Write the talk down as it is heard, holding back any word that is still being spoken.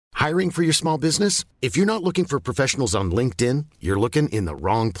Hiring for your small business? If you're not looking for professionals on LinkedIn, you're looking in the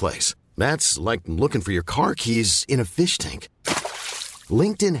wrong place. That's like looking for your car keys in a fish tank.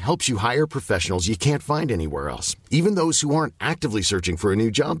 LinkedIn helps you hire professionals you can't find anywhere else, even those who aren't actively searching for a new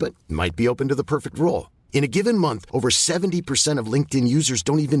job but might be open to the perfect role. In a given month, over 70% of LinkedIn users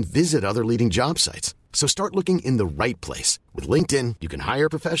don't even visit other leading job sites. So start looking in the right place. With LinkedIn, you can hire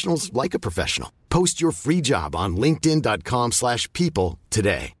professionals like a professional. Post your free job on linkedin.com/people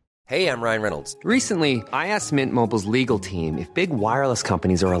today. Hey, I'm Ryan Reynolds. Recently, I asked Mint Mobile's legal team if big wireless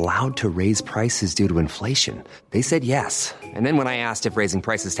companies are allowed to raise prices due to inflation. They said yes. And then when I asked if raising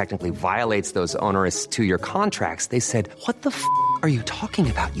prices technically violates those onerous two-year contracts, they said, "What the f*** are you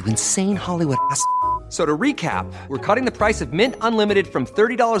talking about, you insane Hollywood ass?" So to recap, we're cutting the price of Mint Unlimited from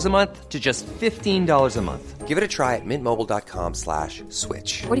 $30 a month to just $15 a month. Give it a try at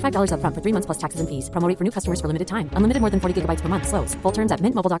mintmobile.com/switch. $45 up front for 3 months plus taxes and fees. Promo rate for new customers for limited time. Unlimited more than 40 gigabytes per month. Slows full terms at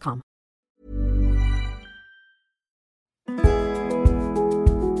mintmobile.com.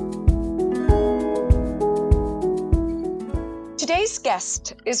 Today's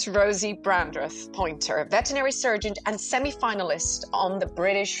guest is Rosie Brandreth Pointer, veterinary surgeon and semi-finalist on the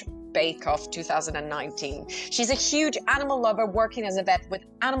British Bake Off 2019. She's a huge animal lover working as a vet with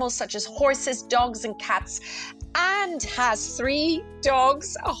animals such as horses, dogs and cats, and has 3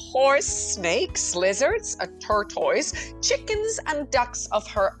 dogs, a horse, snakes, lizards, a tortoise, chickens and ducks of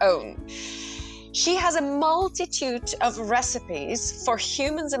her own. She has a multitude of recipes for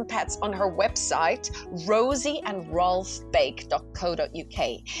humans and pets on her website,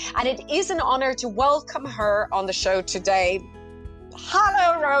 rosieandrolfbake.co.uk. And it is an honor to welcome her on the show today.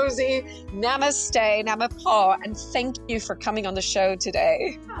 Hello, Rosie. Namaste, Namapaw, and thank you for coming on the show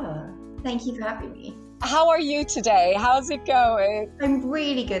today. Oh, thank you for having me. How are you today? How's it going? I'm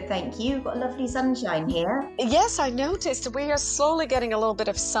really good, thank you. We've got lovely sunshine here. Yes, I noticed. We are slowly getting a little bit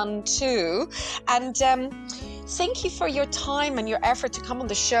of sun too. And thank you for your time and your effort to come on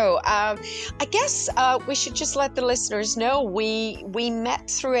the show. I guess we should just let the listeners know we met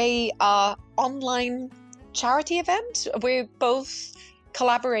through a online charity event. We both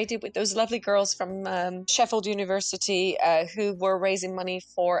collaborated with those lovely girls from Sheffield University who were raising money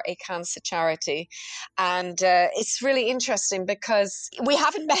for a cancer charity. And it's really interesting because we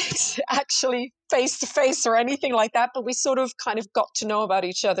haven't met actually face to face or anything like that, but we sort of kind of got to know about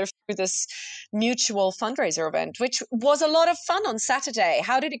each other through this mutual fundraiser event, which was a lot of fun on Saturday.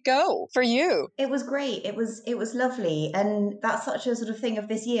 How did it go for you? It was great. It was lovely. And that's such a sort of thing of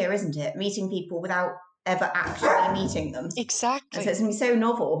this year, isn't it? Meeting people without ever actually meeting them. Exactly. And so it's going to be so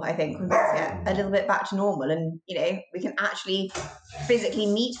novel, I think, when we get a little bit back to normal and, you know, we can actually physically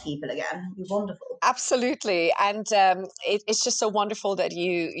meet people again. It'd be wonderful. Absolutely. And it's just so wonderful that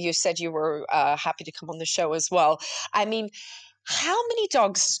you said you were happy to come on the show as well. I mean, how many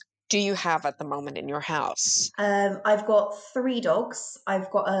dogs do you have at the moment in your house? I've got 3 dogs. I've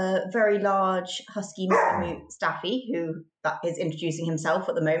got a very large husky Malamute Staffy who is introducing himself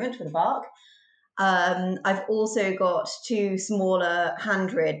at the moment with a bark. I've also got 2 smaller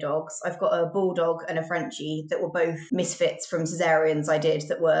hand-reared dogs. I've got a bulldog and a Frenchie that were both misfits from cesareans I did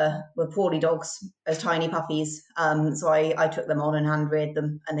that were poorly dogs as tiny puppies. So I took them on and hand-reared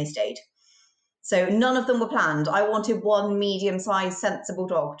them and they stayed. So none of them were planned. I wanted one medium-sized sensible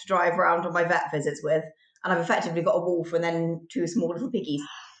dog to drive around on my vet visits with. And I've effectively got a wolf and then 2 small little piggies.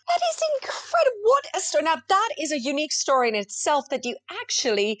 That is incredible. What a story. Now, that is a unique story in itself that you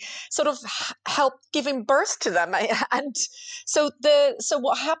actually sort of helped giving birth to them. And so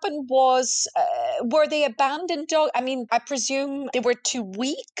what happened was, were they abandoned dogs? I mean, I presume they were too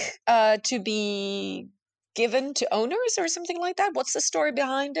weak to be given to owners or something like that? What's the story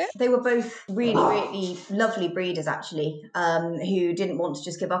behind it? They were both really, really lovely breeders, actually, who didn't want to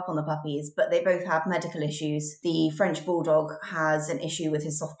just give up on the puppies, but they both have medical issues. The French Bulldog has an issue with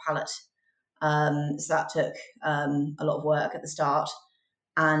his soft palate, so that took a lot of work at the start.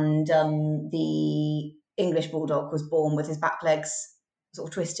 And the English Bulldog was born with his back legs sort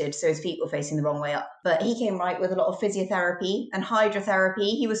of twisted, so his feet were facing the wrong way up. But he came right with a lot of physiotherapy and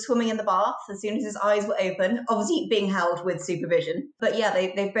hydrotherapy. He was swimming in the bath as soon as his eyes were open, obviously being held with supervision. But yeah,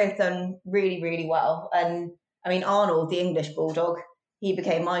 they've both done really, really well. And I mean, Arnold, the English Bulldog, he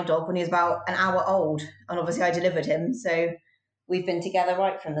became my dog when he was about an hour old. And obviously I delivered him, so we've been together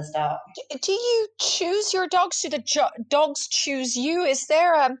right from the start. Do you choose your dogs? Do the dogs choose you? Is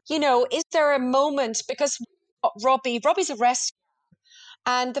there a moment, because Robbie's a rescue.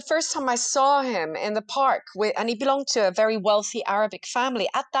 And the first time I saw him in the park, and he belonged to a very wealthy Arabic family,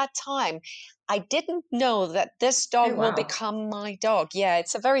 at that time, I didn't know that this dog will become my dog. Yeah,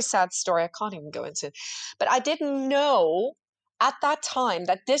 it's a very sad story. I can't even go into it. But I didn't know at that time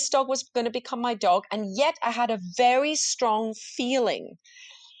that this dog was going to become my dog. And yet I had a very strong feeling.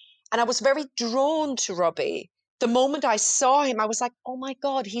 And I was very drawn to Robbie. The moment I saw him, I was like, oh my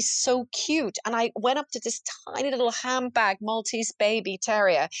God, he's so cute. And I went up to this tiny little handbag Maltese baby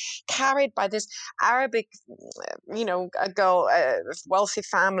terrier carried by this Arabic, a girl, wealthy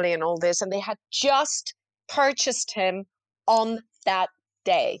family and all this. And they had just purchased him on that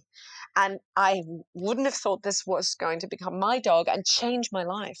day. And I wouldn't have thought this was going to become my dog and change my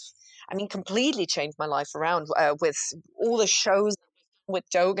life. I mean, completely changed my life around with all the shows with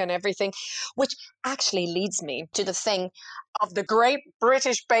Doga and everything, which actually leads me to the thing of the Great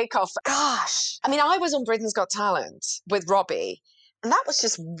British Bake Off. Gosh, I mean, I was on Britain's Got Talent with Robbie, and that was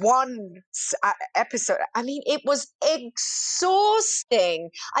just one episode. I mean, it was exhausting.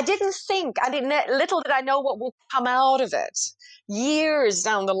 Little did I know what will come out of it years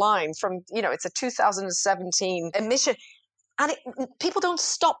down the line from, it's a 2017 emission. And people don't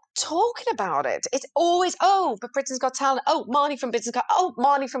stop talking about it. It's always, but Britain's Got Talent. Oh, Marnie from Britain's Got Talent. Oh,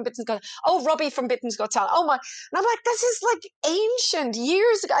 Marnie from Britain's Got Talent. Oh, Robbie from Britain's Got Talent. Oh, my. And I'm like, this is like ancient,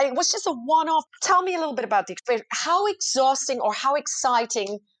 years ago. It was just a one-off. Tell me a little bit about the experience. How exhausting or how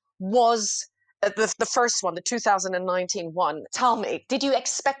exciting was the first one, the 2019 one? Tell me, did you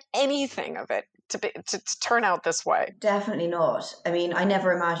expect anything of it to turn out this way? Definitely not. I mean, I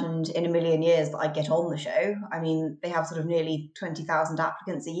never imagined in a million years that I'd get on the show. I mean, they have sort of nearly 20,000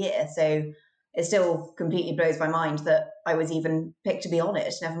 applicants a year, so it still completely blows my mind that I was even picked to be on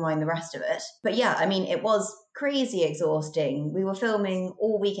it, never mind the rest of it. But yeah, I mean, it was crazy exhausting. We were filming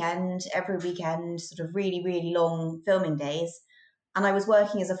all weekend, every weekend, sort of really, really long filming days. And I was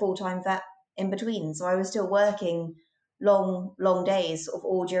working as a full-time vet in between. So I was still working long days, sort of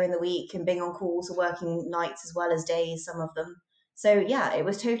all during the week, and being on calls or working nights as well as days, some of them. So yeah, it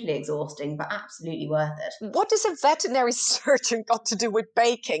was totally exhausting, but absolutely worth it. What does a veterinary surgeon got to do with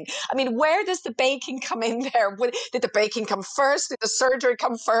baking? I mean, where does the baking come in there? Did the baking come first? Did the surgery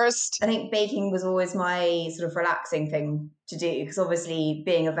come first? I think baking was always my sort of relaxing thing to do, because obviously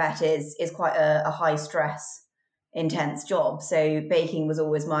being a vet is quite a high stress, intense job. So baking was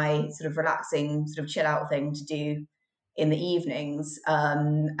always my sort of relaxing, sort of chill out thing to do in the evenings. I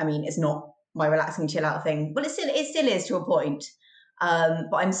mean, it's not my relaxing chill out thing. Well, it still is to a point.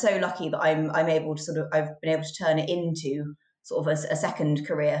 But I'm so lucky that I'm able to I've been able to turn it into sort of a second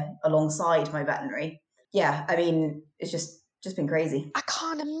career alongside my veterinary. Yeah, I mean, it's just been crazy. I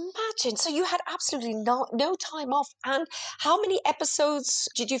can't imagine. So you had absolutely no time off. And how many episodes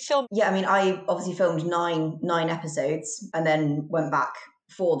did you film? Yeah, I mean, I obviously filmed nine episodes and then went back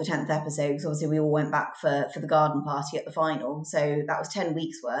for the 10th episode, because obviously we all went back for the garden party at the final. So that was 10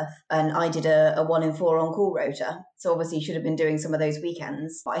 weeks worth. And I did a 1 in 4 on-call rota. So obviously should have been doing some of those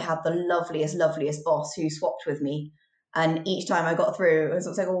weekends. But I had the loveliest boss who swapped with me. And each time I got through, I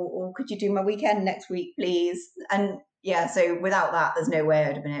was like, oh, could you do my weekend next week, please? And yeah, so without that, there's no way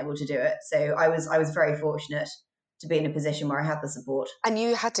I'd have been able to do it. So I was very fortunate to be in a position where I had the support. And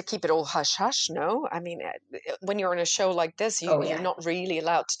you had to keep it all hush-hush, no? I mean, when you're on a show like this, you're not really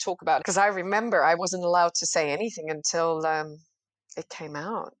allowed to talk about it. Because I remember I wasn't allowed to say anything until it came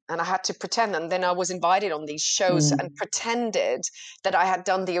out. And I had to pretend. And then I was invited on these shows and pretended that I had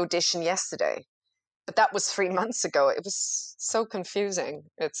done the audition yesterday. But that was 3 months ago. It was so confusing.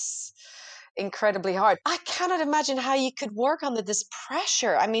 It's incredibly hard. I cannot imagine how you could work under this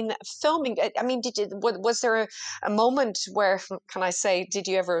pressure. I mean, filming, I mean, was there a moment where, can I say, did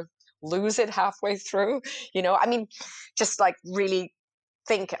you ever lose it halfway through? I mean, just like really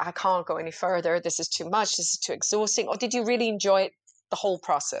think, I can't go any further. This is too much. This is too exhausting. Or did you really enjoy it? The whole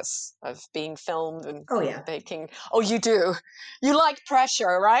process of being filmed and baking. Oh, you do. You like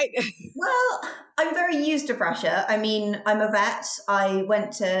pressure, right? Well, I'm very used to pressure. I mean, I'm a vet. I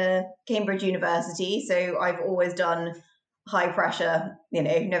went to Cambridge University, so I've always done high pressure,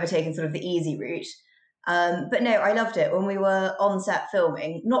 never taken sort of the easy route. But no, I loved it when we were on set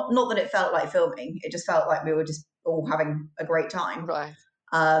filming. Not that it felt like filming. It just felt like we were just all having a great time. Right.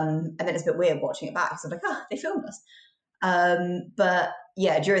 And then it's a bit weird watching it back. So I'm like, they filmed us. But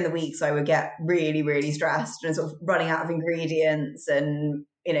yeah, during the weeks I would get really, really stressed and sort of running out of ingredients and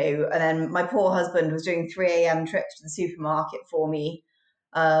then my poor husband was doing 3 a.m. trips to the supermarket for me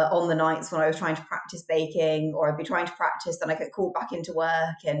on the nights when I was trying to practice baking, or I'd be trying to practice, then I get called back into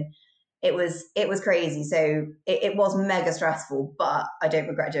work, and it was crazy. So it was mega stressful, but I don't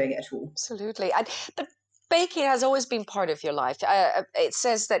regret doing it at all. Absolutely. But baking has always been part of your life. It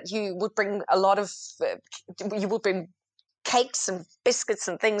says that you would bring cakes and biscuits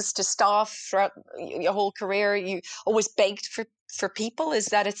and things to staff throughout your whole career? You always baked for people? Is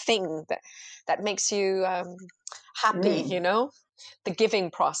that a thing that makes you happy, the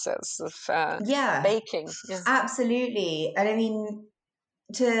giving process of Yeah, baking? Yeah. absolutely. And I mean,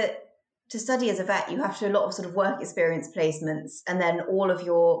 to study as a vet, you have to do a lot of sort of work experience placements, and then all of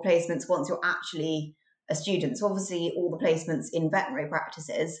your placements once you're actually a student. So obviously all the placements in veterinary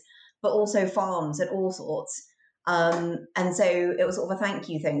practices, but also farms and all sorts. And so it was sort of a thank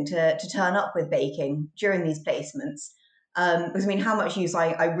you thing to turn up with baking during these placements. Because I mean, how much use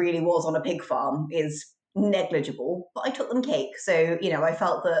I really was on a pig farm is negligible, but I took them cake. So, I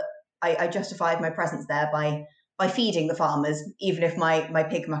felt that I justified my presence there by feeding the farmers, even if my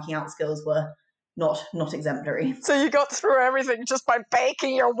pig mucking out skills were not exemplary. So you got through everything just by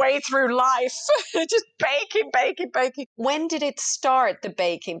baking your way through life. Just baking. When did it start, the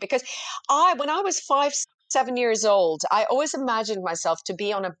baking? Because when I was 7 years old, I always imagined myself to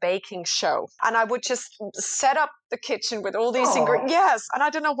be on a baking show, and I would just set up the kitchen with all these ingredients. Yes, and I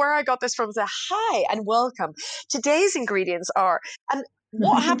don't know where I got this from. Say, hi and welcome. Today's ingredients are, and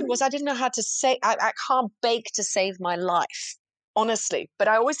what happened was I didn't know how to say, I can't bake to save my life, honestly, but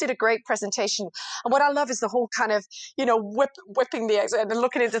I always did a great presentation. And what I love is the whole kind of, whipping the eggs and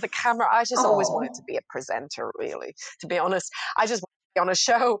looking into the camera. I just always wanted to be a presenter, really, to be honest. I just wanted to be on a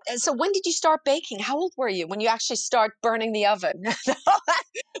show. And so when did you start baking? How old were you when you actually start burning the oven?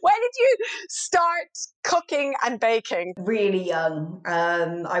 When did you start cooking and baking? Really young.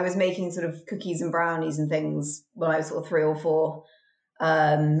 I was making sort of cookies and brownies and things when I was sort of 3 or 4.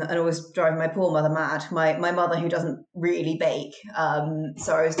 And I was driving my poor mother mad. My mother, who doesn't really bake,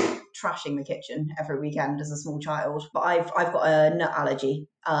 so I was trashing the kitchen every weekend as a small child. But I've got a nut allergy,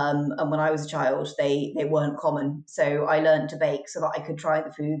 and when I was a child, they weren't common. So I learned to bake so that I could try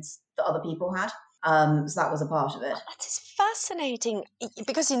the foods that other people had. So that was a part of it. That is fascinating,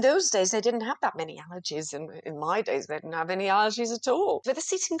 because in those days they didn't have that many allergies. In my days, they didn't have any allergies at all. But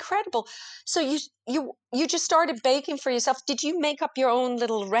this is incredible. So you just started baking for yourself. Did you make up your own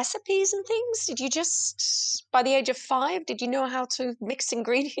little recipes and things? Did you just, by the age of 5, did you know how to mix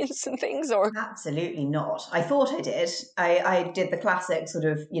ingredients and things? Or Absolutely not. I thought I did. I did the classic sort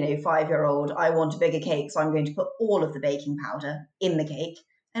of 5-year-old. I want a bigger cake, so I'm going to put all of the baking powder in the cake,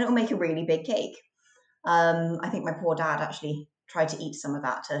 and it will make a really big cake. I think my poor dad actually tried to eat some of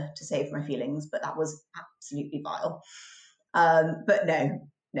that to save my feelings, but that was absolutely vile. But no,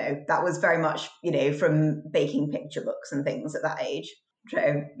 that was very much, from baking picture books and things at that age.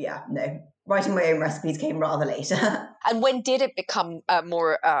 So yeah, no, writing my own recipes came rather later. And when did it become a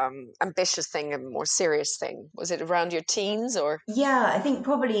more ambitious thing, a more serious thing? Was it around your teens or? Yeah, I think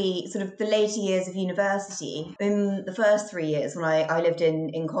probably sort of the later years of university. In the first 3 years when I lived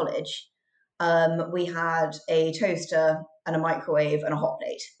in college, we had a toaster and a microwave and a hot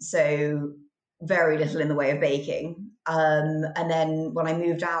plate. So very little in the way of baking. And then when I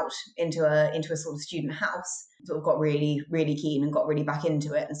moved out into a sort of student house, sort of got really, really keen and got really back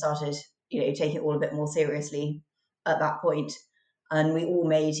into it and started, taking it all a bit more seriously at that point. And we all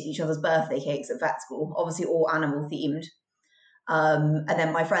made each other's birthday cakes at vet school, obviously all animal themed. And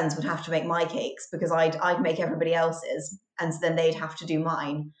then my friends would have to make my cakes because I'd make everybody else's, and so then they'd have to do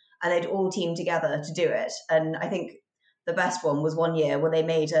mine. And they'd all team together to do it. And I think the best one was one year where they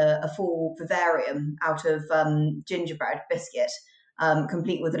made a full vivarium out of gingerbread biscuit,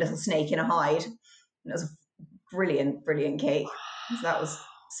 complete with a little snake in a hide. And it was a brilliant, brilliant cake. So that was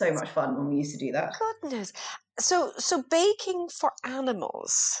so much fun when we used to do that. Goodness. So baking for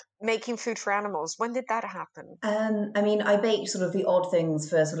animals, making food for animals, when did that happen? I mean, I baked sort of the odd things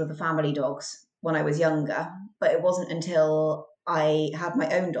for sort of the family dogs when I was younger, but it wasn't until I had my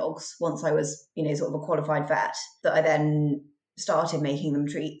own dogs once I was, sort of a qualified vet, that I then started making them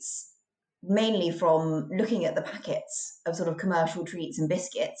treats, mainly from looking at the packets of sort of commercial treats and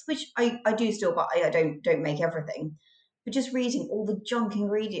biscuits, which I do still buy. I don't make everything, but just reading all the junk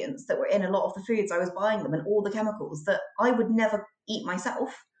ingredients that were in a lot of the foods I was buying them and all the chemicals that I would never eat myself.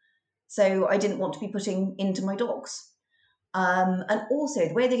 So I didn't want to be putting into my dogs. And also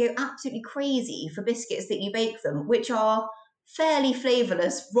the way they go absolutely crazy for biscuits that you bake them, which are fairly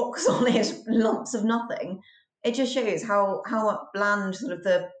flavourless, rock solid lumps of nothing. It just shows how bland sort of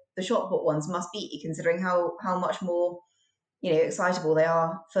the shop bought ones must be, considering how much more excitable they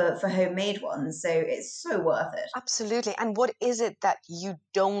are for homemade ones. So it's so worth it. Absolutely. And what is it that you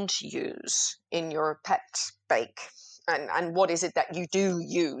don't use in your pet bake? And what is it that you do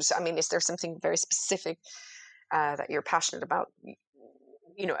use? I mean, is there something very specific that you're passionate about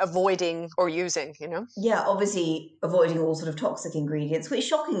avoiding or using. Yeah, obviously avoiding all sort of toxic ingredients, which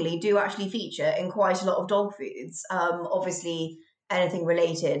shockingly do actually feature in quite a lot of dog foods. Obviously, anything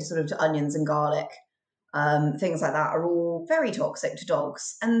related sort of to onions and garlic, things like that are all very toxic to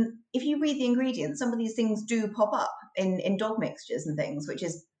dogs. And if you read the ingredients, some of these things do pop up in dog mixtures and things, which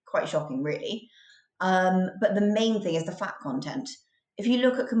is quite shocking, really. But the main thing is the fat content. If you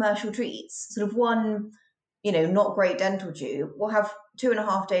look at commercial treats, sort of one, not great dental chew will have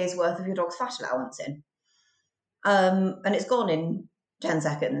 2.5 days worth of your dog's fat allowance in. And it's gone in 10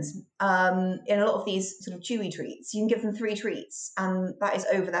 seconds. In a lot of these sort of chewy treats, you can give them 3 treats and that is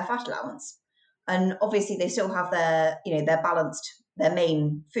over their fat allowance. And obviously they still have their balanced, their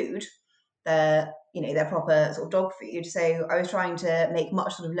main food, their proper sort of dog food. So I was trying to make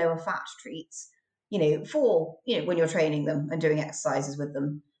much sort of lower fat treats, for, when you're training them and doing exercises with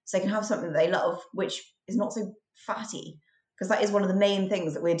them. So they can have something that they love, which is not so fatty, because that is one of the main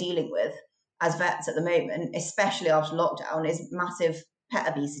things that we're dealing with as vets at the moment, especially after lockdown, is massive pet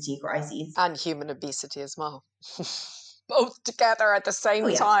obesity crises. And human obesity as well. Both together at the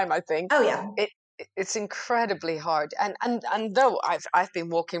same time, I think. Oh, yeah. It's incredibly hard. And though I've been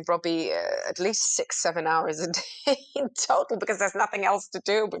walking probably at least 6-7 hours a day in total, because there's nothing else to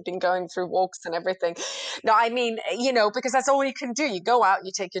do. We've been going through walks and everything. No, I mean, because that's all you can do. You go out,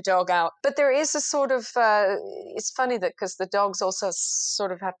 you take your dog out. But there is a sort of, it's funny that because the dogs also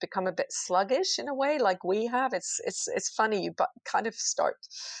sort of have become a bit sluggish in a way, like we have. It's funny, you kind of start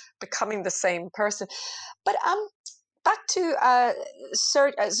becoming the same person. But back to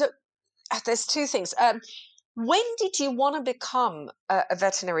so there's 2 things. When did you want to become a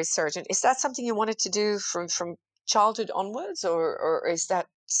veterinary surgeon? Is that something you wanted to do from childhood onwards, or is that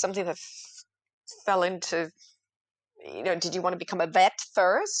something that fell into, did you want to become a vet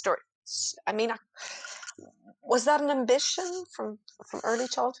first? Or, I mean, was that an ambition from early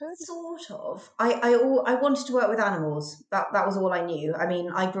childhood? Sort of. I wanted to work with animals. That was all I knew. I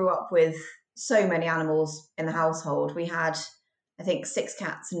mean, I grew up with so many animals in the household. We had, I think, 6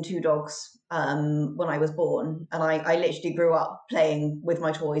 cats and 2 dogs when I was born. And I literally grew up playing with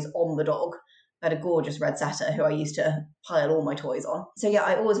my toys on the dog. I had a gorgeous red setter who I used to pile all my toys on. So yeah,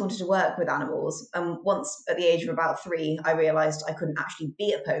 I always wanted to work with animals. And once at the age of about 3, I realised I couldn't actually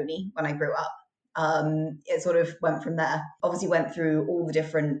be a pony when I grew up. It sort of went from there. Obviously went through all the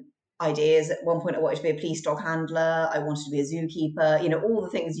different ideas. At one point I wanted to be a police dog handler, I wanted to be a zookeeper, all the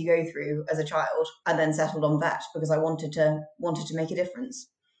things you go through as a child, and then settled on vet because I wanted to make a difference.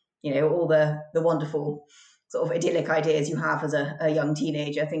 All the wonderful sort of idyllic ideas you have as a young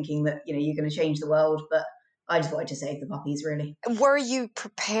teenager, thinking that you're going to change the world, but I just wanted to save the puppies, really. Were you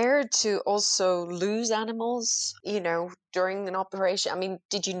prepared to also lose animals, during an operation? I mean,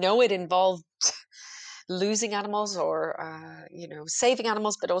 did you know it involved losing animals or, saving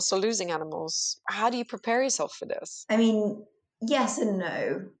animals, but also losing animals? How do you prepare yourself for this? I mean, yes and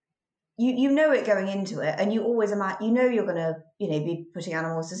no. You know it going into it, and you always imagine, you're going to, be putting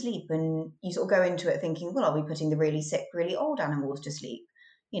animals to sleep, and you sort of go into it thinking, well, I'll be putting the really sick, really old animals to sleep.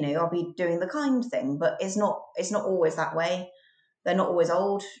 I'll be doing the kind thing, but it's not always that way. They're not always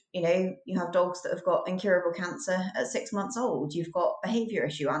old. You have dogs that have got incurable cancer at 6 months old. You've got behavior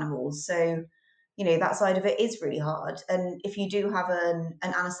issue animals. So, that side of it is really hard. And if you do have an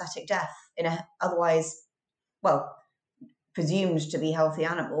anesthetic death in a otherwise, well, presumed to be healthy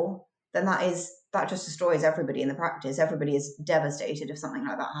animal, then that just destroys everybody in the practice. Everybody is devastated if something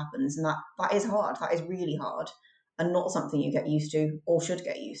like that happens. And that is hard. That is really hard. And not something you get used to or should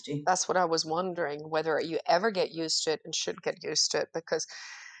get used to. That's what I was wondering, whether you ever get used to it and should get used to it, because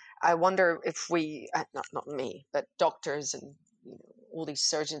I wonder if we, not me, but doctors and all these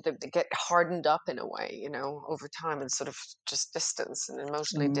surgeons, they get hardened up in a way, over time, and sort of just distance and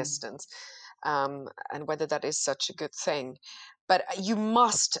emotionally distance, and whether that is such a good thing. But you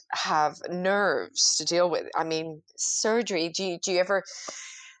must have nerves to deal with. I mean, surgery, do you ever,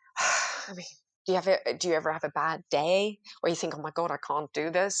 do you ever have a bad day where you think, oh my God, I can't do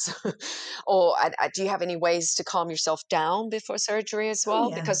this? Or do you have any ways to calm yourself down before surgery as well?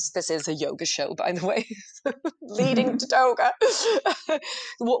 Yeah. Because this is a yoga show, by the way, leading to yoga.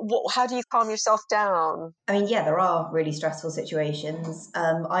 How do you calm yourself down? I mean, yeah, there are really stressful situations.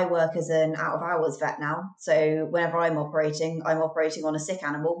 I work as an out-of-hours vet now. So whenever I'm operating on a sick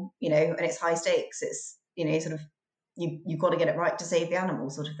animal, and it's high stakes. It's, sort of, you've got to get it right to save the animal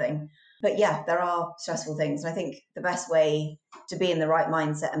sort of thing. But yeah, there are stressful things. And I think the best way to be in the right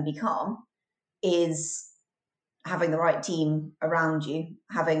mindset and be calm is having the right team around you,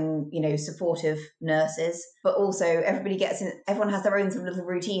 having, supportive nurses, but also everyone has their own sort of little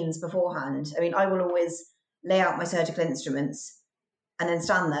routines beforehand. I mean, I will always lay out my surgical instruments and then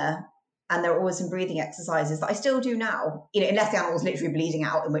stand there. And there are always some breathing exercises that I still do now, unless the animal's literally bleeding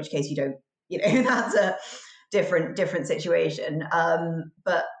out, in which case you don't, that's a different situation.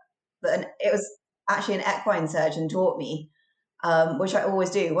 But it was actually an equine surgeon taught me, which I always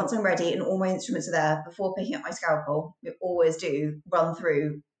do. Once I'm ready and all my instruments are there, before picking up my scalpel, we always do run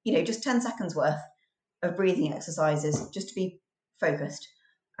through, just 10 seconds worth of breathing exercises just to be focused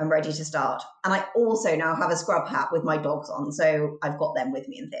and ready to start. And I also now have a scrub hat with my dogs on, so I've got them with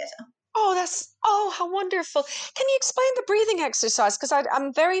me in theatre. Oh, how wonderful. Can you explain the breathing exercise? Because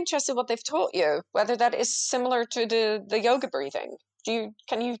I'm very interested in what they've taught you, whether that is similar to the yoga breathing.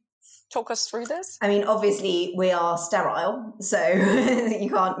 Can you talk us through this? I mean, obviously we are sterile, so you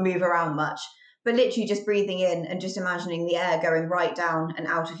can't move around much, but literally just breathing in and just imagining the air going right down and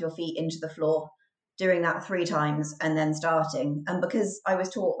out of your feet into the floor, doing that 3 times and then starting. And because I was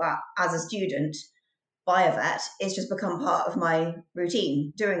taught that as a student by a vet, it's just become part of my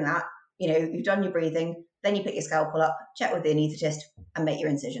routine. Doing that, you've done your breathing, then you pick your scalpel up, check with the anaesthetist and make your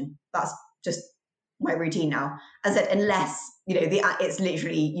incision. That's just my routine now. As I said, unless, it's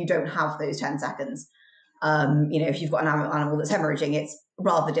literally, you don't have those 10 seconds. If you've got an animal that's hemorrhaging, it's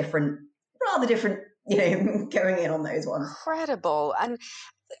rather different, going in on those ones. Incredible. And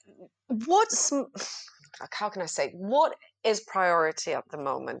how can I say, what is priority at the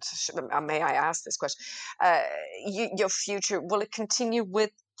moment? May I ask this question? Your future, will it continue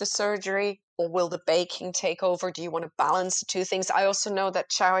with the surgery, or will the baking take over? Do you want to balance the 2 things? I also know that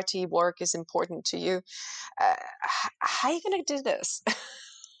charity work is important to you. How are you going to do this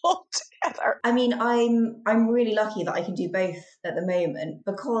all together? I mean, I'm really lucky that I can do both at the moment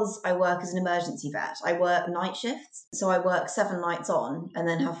because I work as an emergency vet. I work night shifts, so I work 7 nights on and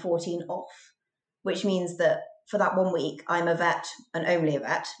then have 14 off, which means that for that 1 week, I'm a vet and only a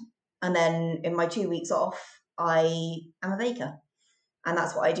vet. And then in my 2 weeks off, I am a baker. And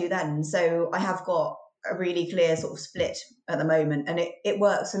that's what I do then. So I have got a really clear sort of split at the moment, and it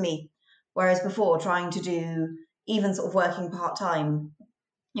works for me. Whereas before, trying to do even sort of working part-time,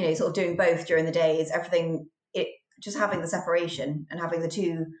 sort of doing both during the days, everything, just having the separation and having the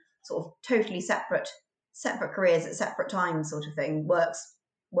 2 sort of totally separate careers at separate times sort of thing works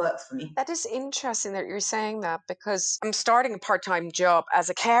for me. That is interesting that you're saying that, because I'm starting a part-time job as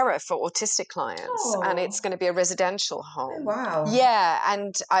a carer for autistic clients, and it's going to be a residential home. Oh, wow. Yeah,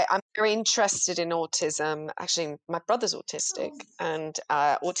 and I'm very interested in autism. Actually, my brother's autistic, and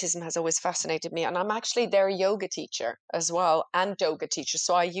autism has always fascinated me. And I'm actually their yoga teacher as well, and doga teacher.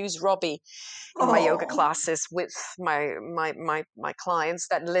 So I use Robbie in my yoga classes with my clients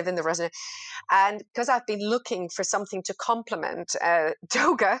that live in the residence. And because I've been looking for something to complement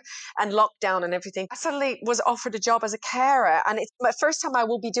doga and lockdown and everything, I suddenly was offered a job as a carer, and it's my first time I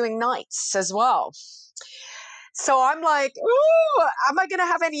will be doing nights as well. So I'm like, ooh, am I going to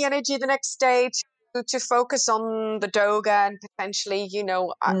have any energy the next day to focus on the doga and potentially,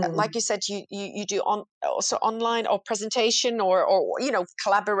 like you said, you do also online or presentation or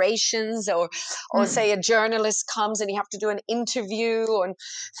collaborations or say a journalist comes and you have to do an interview and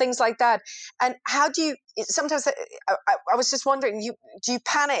things like that. And how do you, sometimes I was just wondering, do you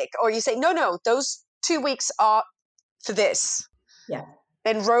panic, or you say, no, those 2 weeks are for this. Yeah.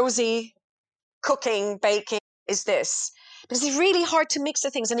 Then Rosie, cooking, baking is this. Because it's really hard to mix the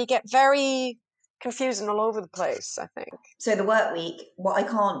things and you get very confusing all over the place, I think. So the work week, what I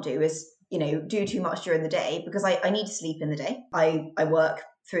can't do is, do too much during the day because I need to sleep in the day. I work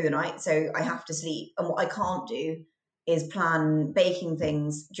through the night, so I have to sleep. And what I can't do is plan baking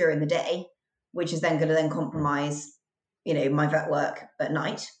things during the day, which is then going to compromise, my vet work at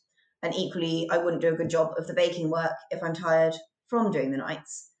night. And equally, I wouldn't do a good job of the baking work if I'm tired from doing the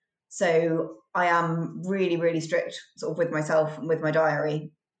nights. So I am really, really strict sort of with myself and with my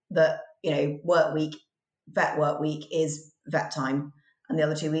diary that, work week, vet work week is vet time, and the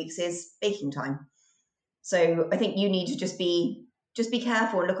other 2 weeks is baking time. So I think you need to just be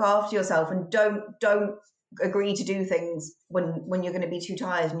careful and look after yourself, and don't agree to do things when you're going to be too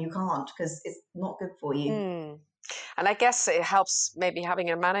tired and you can't, because it's not good for you. And I guess it helps maybe having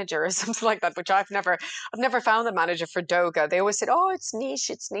a manager or something like that, which I've never found a manager for doga. They always said, oh, it's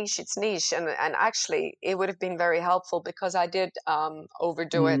niche. And actually it would have been very helpful because I did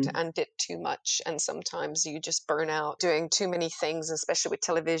overdo it and did too much. And sometimes you just burn out doing too many things, especially with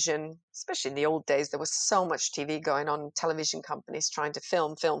television. Especially in the old days, there was so much TV going on, television companies trying to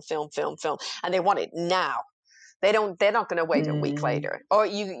film. And they want it now. They're not going to wait a week later. Or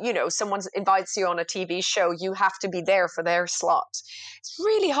someone invites you on a TV show, you have to be there for their slot. It's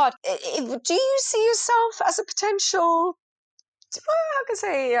really hard. Do you see yourself as a potential,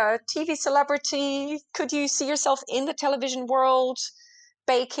 TV celebrity? Could you see yourself in the television world?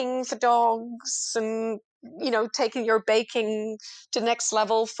 baking for dogs and, you know, taking your baking to the next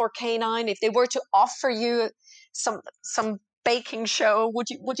level for canine? If they were to offer you some baking show,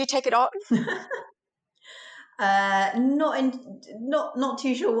 would you take it on? Not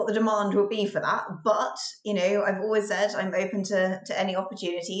too sure what the demand will be for that, but you know, I've always said I'm open to any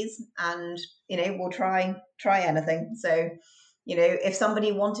opportunities, and you know, we'll try anything. So, you know, if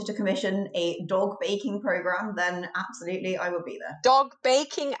somebody wanted to commission a dog baking program, then absolutely I would be there. Dog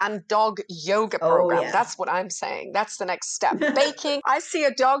baking and dog yoga program. Yeah. That's what I'm saying. That's the next step. Baking. I see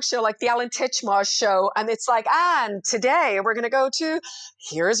a dog show like the Alan Titchmarsh show, and it's like, and today we're going to go to,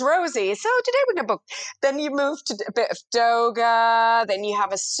 here's Rosie. So today we're going to book. Then you move to a bit of doga. Then you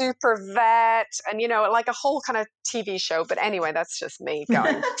have a super vet, and, you know, like a whole kind of TV show. But anyway, that's just me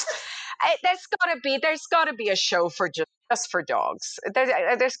going. There's got to be a show for just for dogs.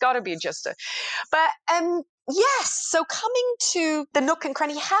 There's got to be yes. So coming to the nook and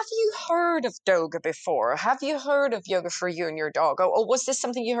cranny, have you heard of doga before? Have you heard of yoga for you and your dog? Or was this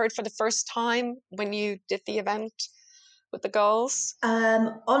something you heard for the first time when you did the event with the girls?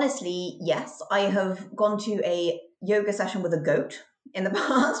 Honestly, yes. I have gone to a yoga session with a goat in the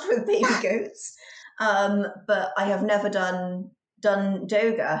past with baby goats, but I have never done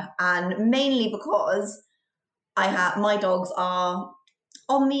doga, and mainly because my dogs are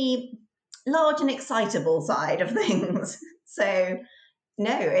on the large and excitable side of things. So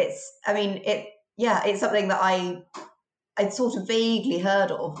no, it's something that I'd sort of vaguely heard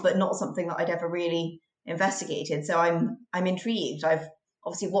of, but not something that I'd ever really investigated. So I'm intrigued. I've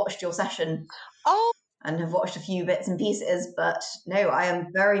obviously watched your session. Oh. And have watched a few bits and pieces, but no, I am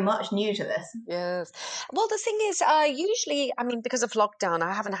very much new to this. Yes. Well, the thing is, usually, I mean, because of lockdown,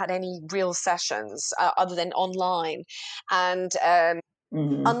 I haven't had any real sessions other than online. And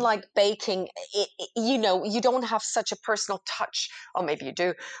unlike baking, you know, you don't have such a personal touch, or maybe you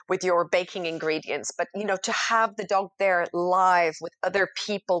do, with your baking ingredients. But, you know, to have the dog there live with other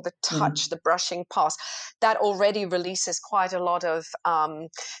people, the touch, the brushing paws, that already releases quite a lot of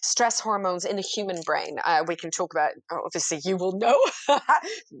stress hormones in the human brain. We can talk about, obviously, you will know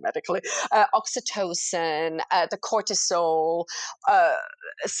medically, oxytocin, the cortisol,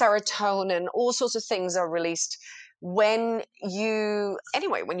 serotonin, all sorts of things are released when you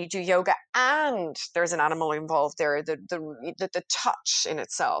do yoga, and there's an animal involved there, the touch in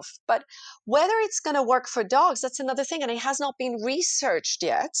itself. But whether it's going to work for dogs, that's another thing, and it has not been researched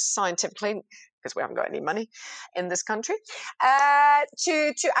yet scientifically, because we haven't got any money in this country,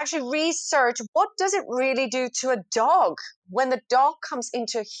 to actually research what does it really do to a dog when the dog comes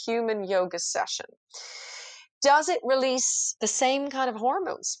into a human yoga session. Does it release the same kind of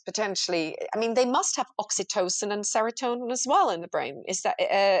hormones potentially? I mean, they must have oxytocin and serotonin as well in the brain. Is that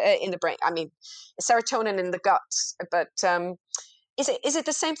in the brain? I mean, serotonin in the gut, but is it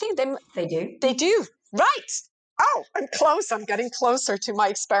the same thing? They do. They do, right? Oh, I'm close. I'm getting closer to my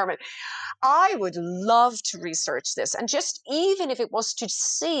experiment. I would love to research this, and just even if it was to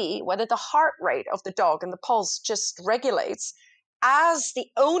see whether the heart rate of the dog and the pulse just regulates as the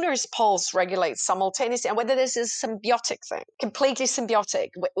owner's pulse regulates simultaneously, and whether this is a symbiotic thing, completely symbiotic.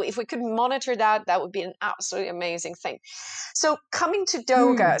 If we could monitor that, that would be an absolutely amazing thing. So coming to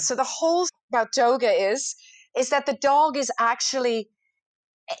doga, so the whole thing about doga is that the dog is actually,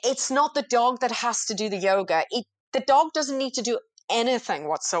 it's not the dog that has to do the yoga. The dog doesn't need to do anything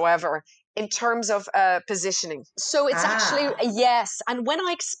whatsoever in terms of positioning. So it's actually, yes. And when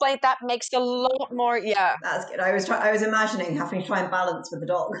I explained that, makes a lot more, That's good. I was imagining having to try and balance with the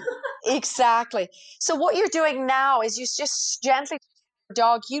dog. Exactly. So what you're doing now is you just gently,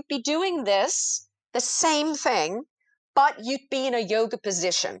 dog, you'd be doing this, the same thing, but you'd be in a yoga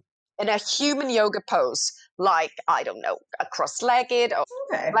position, in a human yoga pose, like, I don't know, a cross-legged or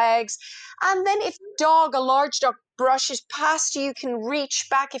legs. And then if a large dog brushes past you, you can reach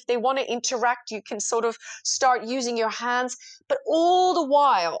back. If they want to interact, you can sort of start using your hands. But all the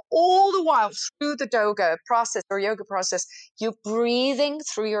while through the doga process or yoga process, you're breathing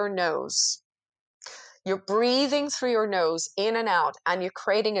through your nose. You're breathing through your nose in and out, and you're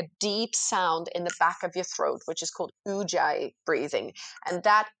creating a deep sound in the back of your throat, which is called ujjayi breathing. And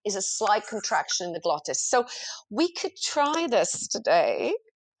that is a slight contraction in the glottis. So we could try this today.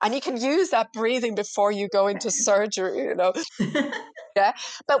 And you can use that breathing before you go into surgery, you know. Yeah.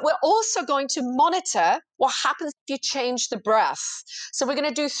 But we're also going to monitor what happens if you change the breath. So we're going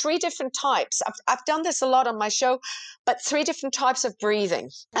to do 3 different types. I've done this a lot on my show, but 3 different types of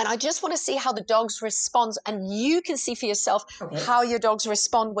breathing. And I just want to see how the dogs respond. And you can see for yourself how your dogs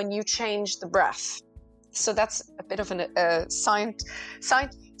respond when you change the breath. So that's a bit of a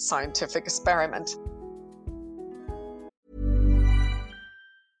scientific experiment.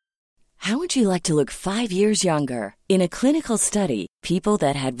 How would you like to look 5 years younger? In a clinical study, people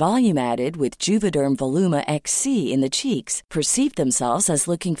that had volume added with Juvederm Voluma XC in the cheeks perceived themselves as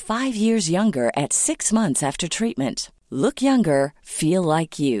looking 5 years younger at 6 months after treatment. Look younger, feel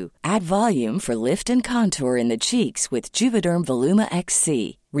like you. Add volume for lift and contour in the cheeks with Juvederm Voluma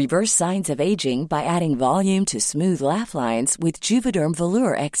XC. Reverse signs of aging by adding volume to smooth laugh lines with Juvederm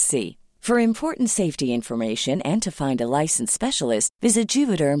Volure XC. For important safety information and to find a licensed specialist, visit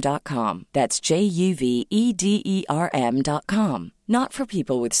Juvederm.com. That's JUVEDERM.com. Not for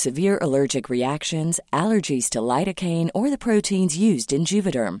people with severe allergic reactions, allergies to lidocaine, or the proteins used in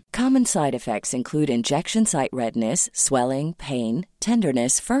Juvederm. Common side effects include injection site redness, swelling, pain,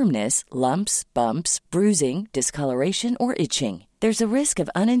 tenderness, firmness, lumps, bumps, bruising, discoloration, or itching. There's a risk of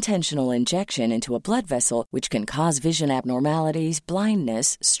unintentional injection into a blood vessel, which can cause vision abnormalities,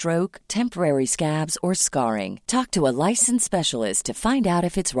 blindness, stroke, temporary scabs, or scarring. Talk to a licensed specialist to find out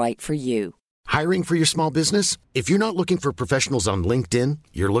if it's right for you. Hiring for your small business? If you're not looking for professionals on LinkedIn,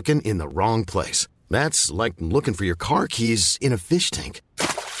 you're looking in the wrong place. That's like looking for your car keys in a fish tank.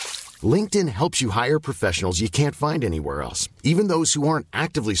 LinkedIn helps you hire professionals you can't find anywhere else, even those who aren't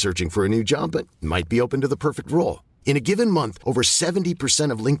actively searching for a new job but might be open to the perfect role. In a given month, over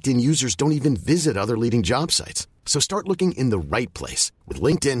 70% of LinkedIn users don't even visit other leading job sites. So start looking in the right place. With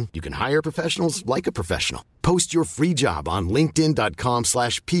LinkedIn, you can hire professionals like a professional. Post your free job on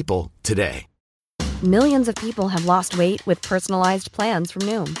linkedin.com/people today. Millions of people have lost weight with personalized plans from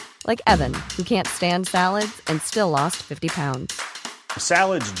Noom. Like Evan, who can't stand salads and still lost 50 pounds.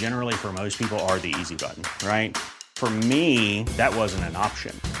 Salads generally for most people are the easy button, right? For me, that wasn't an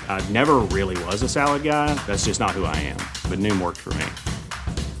option. I never really was a salad guy. That's just not who I am. But Noom worked for me.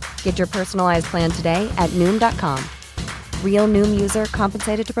 Get your personalized plan today at Noom.com. Real Noom user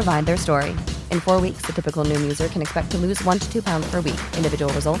compensated to provide their story. In 4 weeks, the typical Noom user can expect to lose 1 to 2 pounds per week.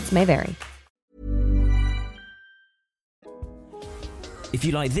 Individual results may vary. If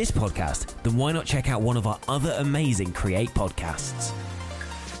you like this podcast, then why not check out one of our other amazing Create podcasts?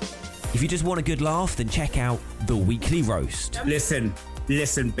 If you just want a good laugh, then check out The Weekly Roast. Listen,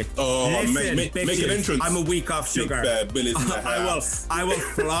 bitch. Oh, make an entrance. I'm a week off sugar. Big bad Billy's in the house. I will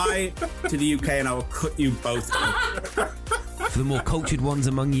fly to the UK and I will cut you both down. For the more cultured ones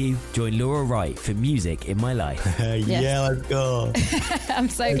among you, join Laura Wright for Music in My Life. Yeah, let's go. I'm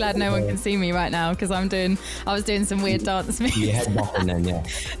so glad no one can see me right now because I was doing some weird dance moves. Your head bopping then, yeah.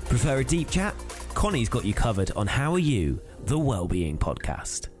 Prefer a deep chat? Connie's got you covered on How Are You, the Wellbeing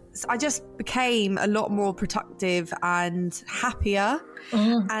Podcast. I just became a lot more productive and happier.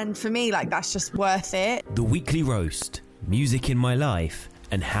 And for me, like, that's just worth it. The Weekly Roast, Music in My Life,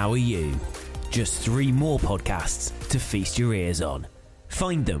 and How Are You? Just 3 more podcasts to feast your ears on.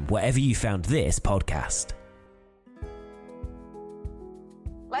 Find them wherever you found this podcast.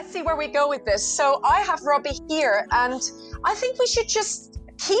 Let's see where we go with this. So I have Robbie here, and I think we should just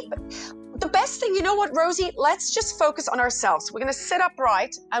keep... The best thing, you know what, Rosie? Let's just focus on ourselves. We're going to sit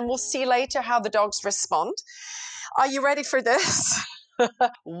upright and we'll see later how the dogs respond. Are you ready for this?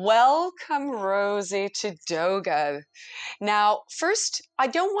 Welcome, Rosie, to Doga. Now, first, I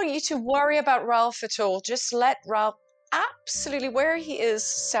don't want you to worry about Ralph at all. Just let Ralph absolutely where he is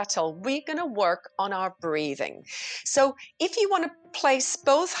settle. We're going to work on our breathing. So if you want to place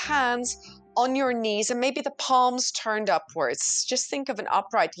both hands on your knees and maybe the palms turned upwards. Just think of an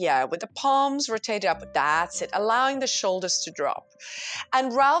upright, with the palms rotated up. That's it, allowing the shoulders to drop.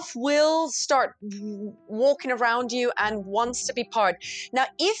 And Ralph will start walking around you and wants to be part. Now,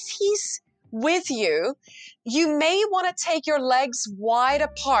 if he's with you, you may want to take your legs wide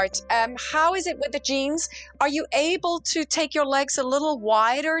apart. How is it with the jeans? Are you able to take your legs a little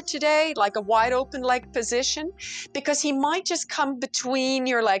wider today, like a wide open leg position? Because he might just come between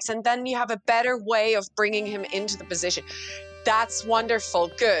your legs and then you have a better way of bringing him into the position. That's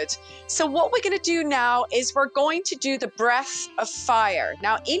wonderful. Good. So what we're going to do now is we're going to do the breath of fire.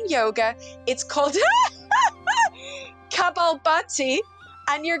 Now in yoga, it's called Kapalbhati.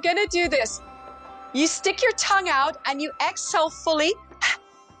 And you're going to do this. You stick your tongue out and you exhale fully.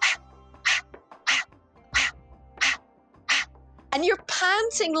 And you're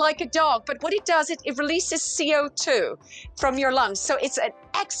panting like a dog. But what it does, it releases CO2 from your lungs. So it's an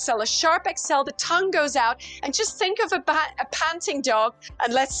exhale, a sharp exhale. The tongue goes out. And just think of a panting dog.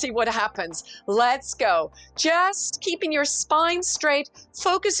 And let's see what happens. Let's go. Just keeping your spine straight.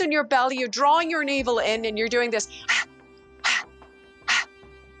 Focus on your belly. You're drawing your navel in and you're doing this.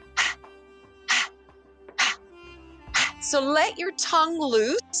 So let your tongue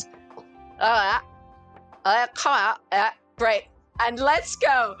loose. Come out. Great. And let's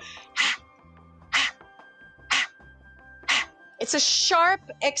go. It's a sharp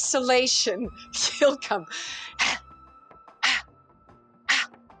exhalation. You'll come.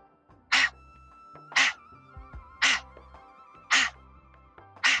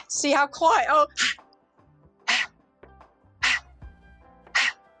 See how quiet? Oh.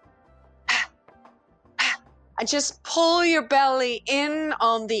 And just pull your belly in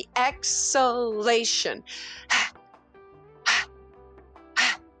on the exhalation.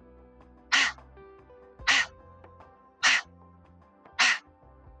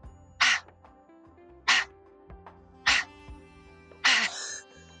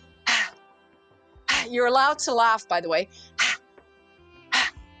 You're allowed to laugh, by the way.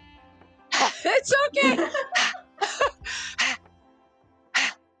 It's okay.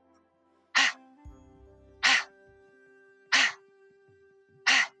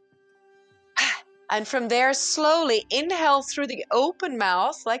 And from there, slowly inhale through the open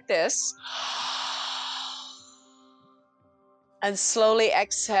mouth like this. And slowly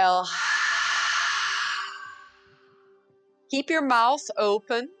exhale. Keep your mouth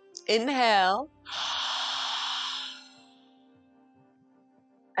open. Inhale.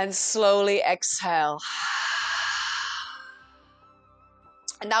 And slowly exhale.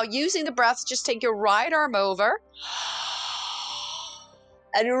 And now using the breath, just take your right arm over.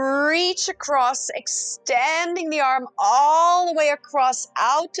 And reach across, extending the arm all the way across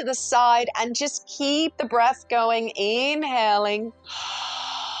out to the side. And just keep the breath going. Inhaling.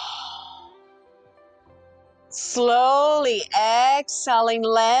 Slowly exhaling,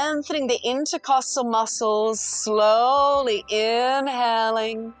 lengthening the intercostal muscles. Slowly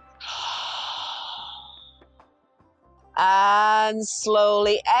inhaling. And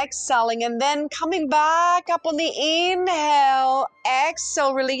slowly exhaling, and then coming back up on the inhale.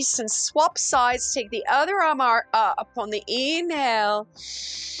 Exhale, release and swap sides. Take the other arm up on the inhale.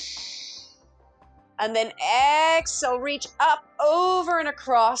 And then exhale, reach up, over and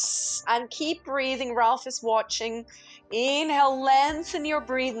across. And keep breathing. Ralph is watching. Inhale, lengthen your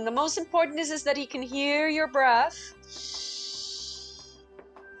breathing. The most important is that he can hear your breath.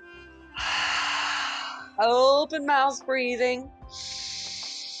 Open mouth breathing.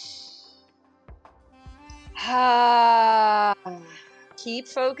 Keep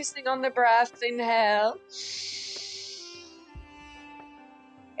focusing on the breath. Inhale.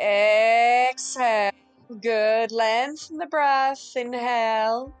 Exhale. Good. Lengthen the breath.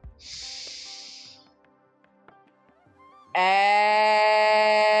 Inhale. Exhale.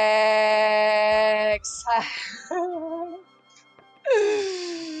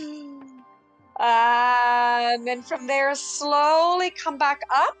 And then from there, slowly come back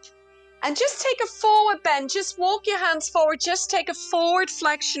up and just take a forward bend. Just walk your hands forward. Just take a forward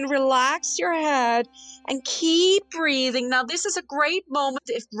flexion. Relax your head and keep breathing. Now, this is a great moment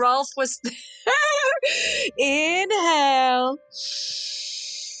if Ralph was there. Inhale.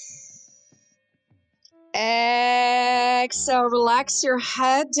 Exhale. Relax your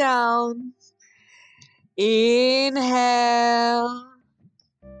head down. Inhale.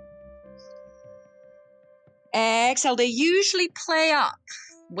 Exhale. They usually play up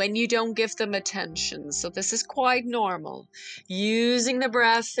when you don't give them attention. So this is quite normal. Using the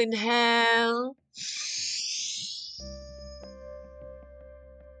breath. Inhale.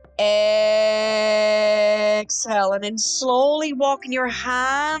 Exhale. And then slowly walking your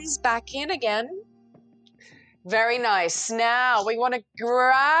hands back in again. Very nice. Now we want to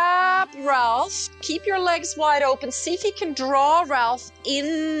grab Ralph. Keep your legs wide open. See if you can draw Ralph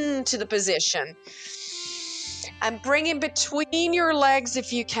into the position. And bring him between your legs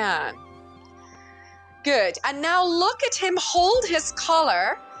if you can. Good. And now look at him. Hold his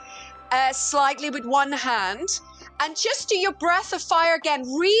collar slightly with one hand. And just do your breath of fire again.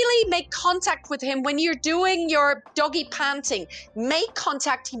 Really make contact with him when you're doing your doggy panting. Make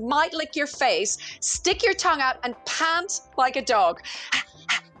contact. He might lick your face. Stick your tongue out and pant like a dog.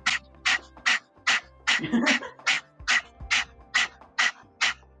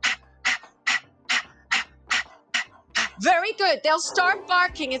 Very good. They'll start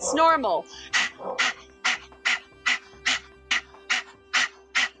barking. It's normal.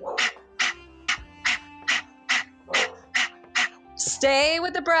 Stay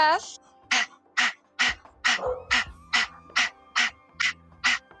with the breath.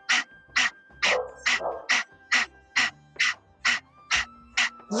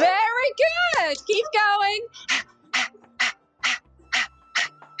 Very good. Keep going.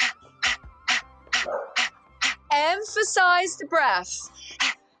 Emphasize the breath.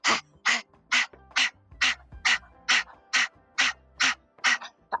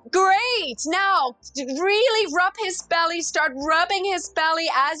 Great. Now, really rub his belly. Start rubbing his belly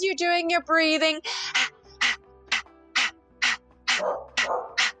as you're doing your breathing.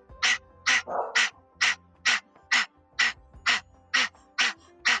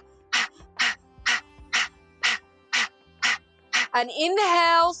 And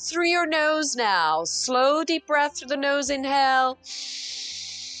inhale through your nose now. Slow, deep breath through the nose. Inhale.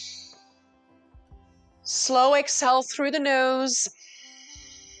 Slow exhale through the nose.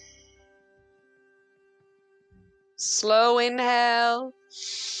 Slow inhale.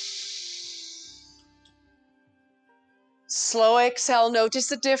 Slow exhale. Notice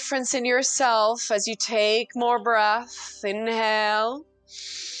the difference in yourself as you take more breath. Inhale.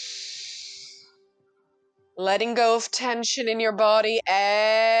 Letting go of tension in your body.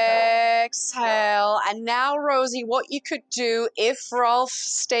 Exhale. And now, Rosie, what you could do if Rolf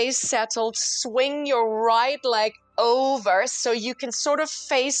stays settled, swing your right leg over so you can sort of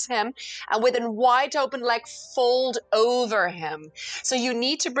face him and with a wide open leg fold over him. So you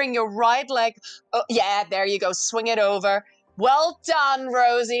need to bring your right leg. Oh, yeah, there you go. Swing it over. Well done,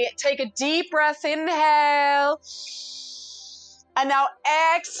 Rosie. Take a deep breath. Inhale. And now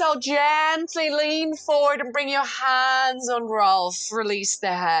exhale, gently lean forward and bring your hands on Rolf. Release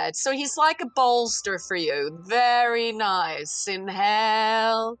the head. So he's like a bolster for you. Very nice.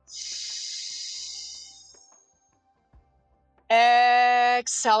 Inhale.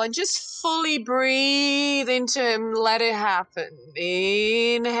 Exhale and just fully breathe into him. Let it happen.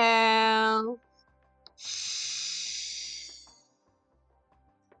 Inhale.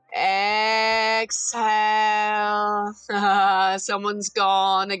 Exhale. Someone's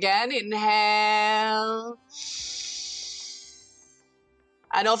gone again. Inhale.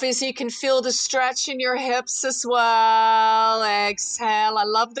 And obviously you can feel the stretch in your hips as well. Exhale. I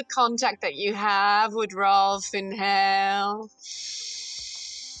love the contact that you have with Rolf. Inhale.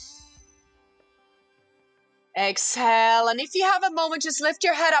 Exhale. And if you have a moment, just lift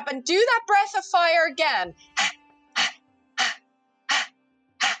your head up and do that breath of fire again.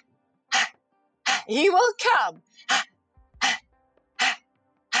 He will come.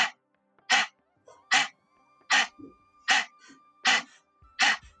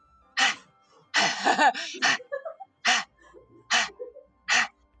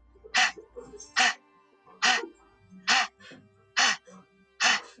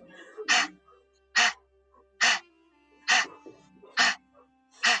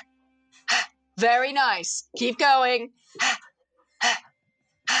 Very nice. Keep going.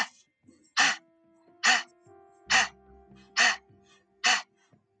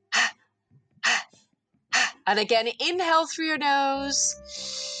 And again, inhale through your nose.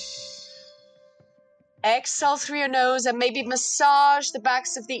 Exhale through your nose and maybe massage the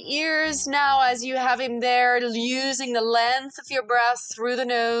backs of the ears now as you have him there, using the length of your breath through the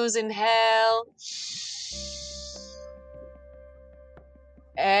nose. Inhale.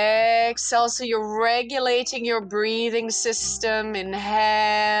 Exhale, so you're regulating your breathing system.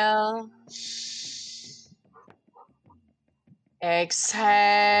 Inhale.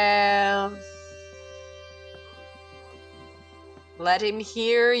 Exhale. Let him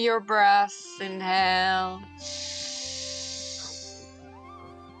hear your breath. Inhale.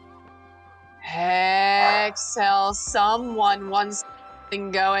 Exhale. Someone wants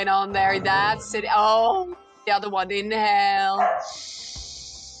something going on there. That's it. Oh, the other one. Inhale.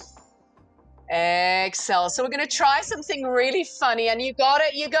 Exhale. So we're going to try something really funny, and you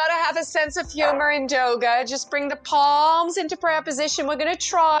gotta have a sense of humor in yoga. Just bring the palms into prayer position. We're going to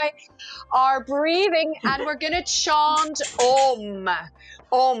try our breathing, and we're going to chant Om.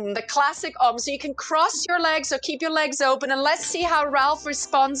 Om, the classic Om. So you can cross your legs or keep your legs open, and let's see how Ralph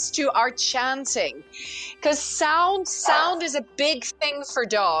responds to our chanting. Because sound is a big thing for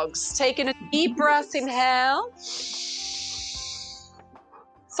dogs. Taking a deep breath, inhale.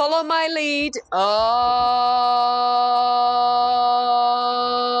 Follow my lead.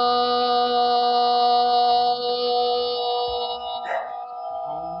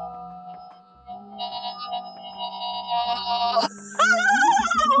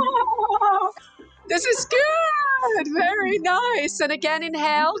 This is good. Very nice. And again,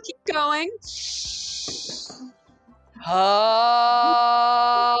 inhale. Keep going.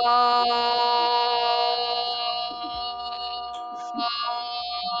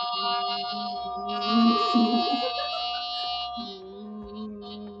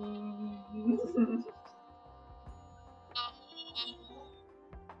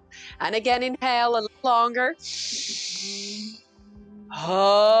 And again, inhale a little longer.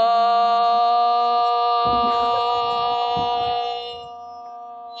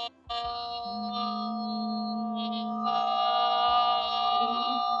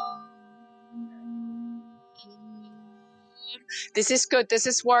 This is good. This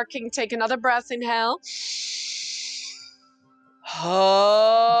is working. Take another breath. Inhale.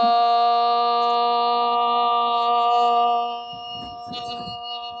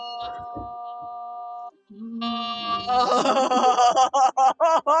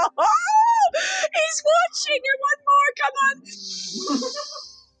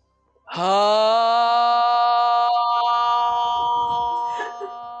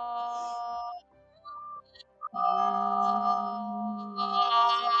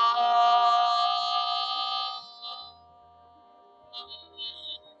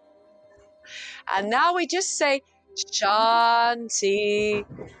 And now we just say Shanti,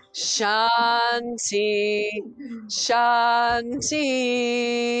 Shanti, Shanti,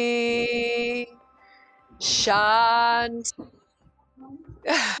 Shanti.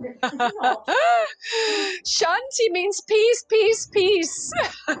 Shanti means peace, peace, peace.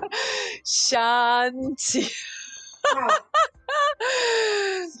 Shanti.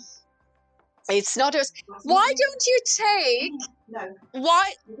 It's not us. Why don't you take... No.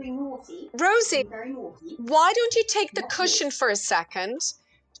 Why... You're being naughty. Rosie, You're very naughty. why don't you take the cushion for a second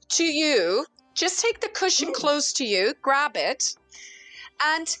to you? Just take the cushion close to you, grab it,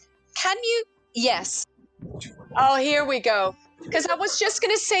 and can you... Yes. Oh, here we go. Because I was just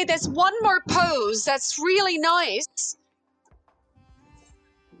going to say there's one more pose that's really nice.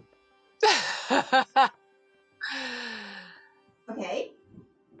 Okay.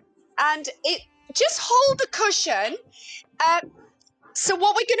 And it just hold the cushion. So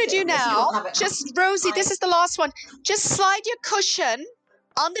what we're going to do now, just Rosie, this is the last one. Just slide your cushion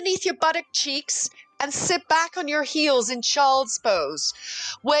underneath your buttock cheeks and sit back on your heels in child's pose,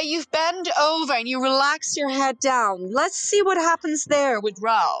 where you've bent over and you relax your head down. Let's see what happens there with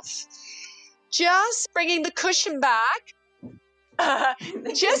Ralph. Just bringing the cushion back.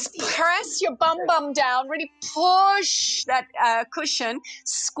 Just press your bum down, really push that cushion,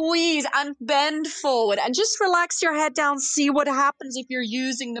 squeeze and bend forward and just relax your head down. See what happens if you're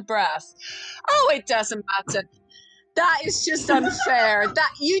using the breath. Oh, it doesn't matter. That is just unfair.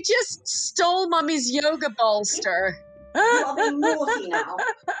 That you just stole Mummy's yoga bolster. You are being naughty now.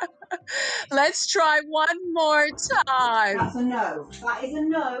 Let's try one more time. That's a no. That is a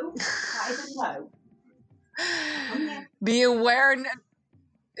no. That is a no. Be aware.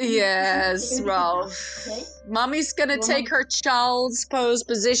 Yes, Ralph. Okay. Mommy's gonna take her child's pose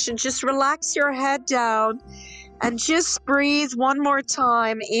position. Just relax your head down and just breathe one more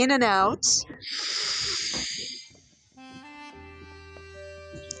time in and out.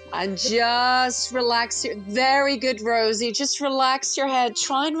 And just relax your... Very good, Rosie. Just relax your head.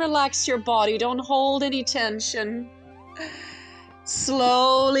 Try and relax your body. Don't hold any tension.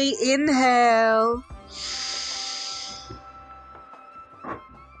 Slowly inhale.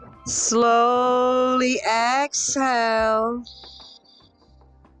 Slowly exhale.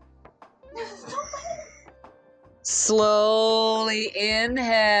 Slowly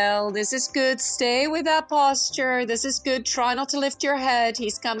inhale. This is good. Stay with that posture. This is good. Try not to lift your head.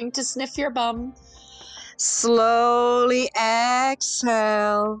 He's coming to sniff your bum. Slowly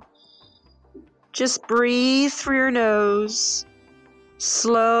exhale. Just breathe through your nose.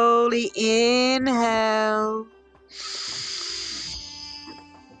 Slowly inhale.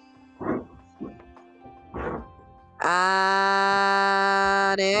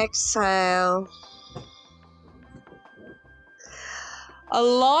 And exhale. A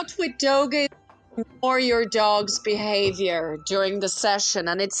lot with Doga is ignore your dog's behavior during the session,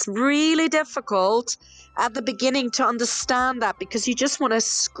 and it's really difficult at the beginning to understand that because you just want to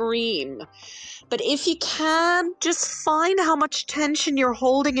scream. But if you can, just find how much tension you're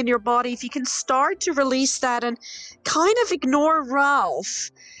holding in your body. If you can start to release that and kind of ignore Ralph,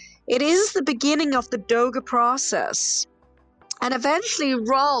 it is the beginning of the Doga process. And eventually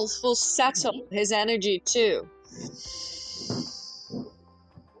Ralph will settle his energy too.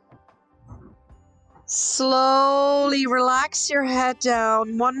 Slowly relax your head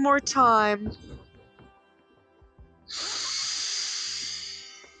down one more time.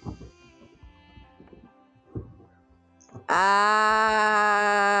 And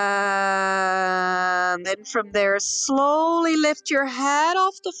then from there, slowly lift your head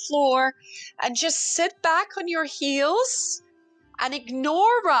off the floor and just sit back on your heels and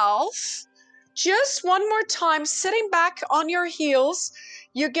ignore Ralph. Just one more time, sitting back on your heels.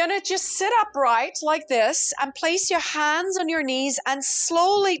 You're gonna just sit upright like this and place your hands on your knees and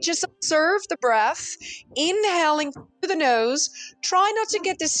slowly just observe the breath, inhaling through the nose. Try not to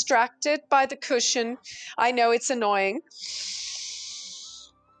get distracted by the cushion. I know it's annoying.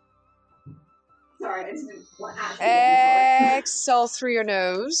 Sorry, I didn't want to Exhale through your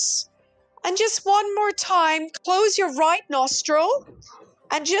nose. And just one more time, close your right nostril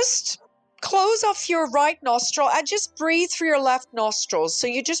and just close off your right nostril and just breathe through your left nostril. So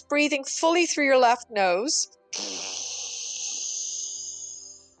you're just breathing fully through your left nose.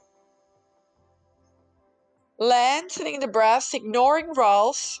 Lengthening the breath, ignoring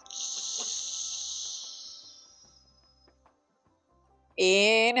Ralph.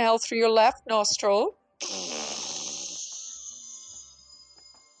 Inhale through your left nostril.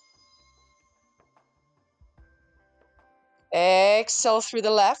 Exhale through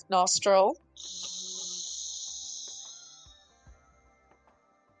the left nostril.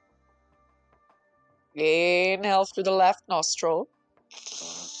 Inhale through the left nostril.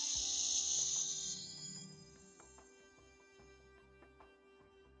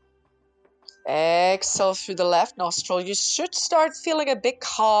 Exhale through the left nostril. You should start feeling a bit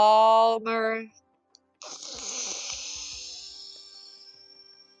calmer.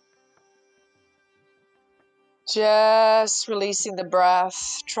 Just releasing the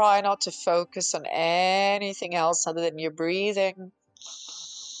breath. Try not to focus on anything else other than your breathing.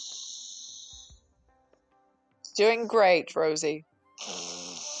 Doing great, Rosie.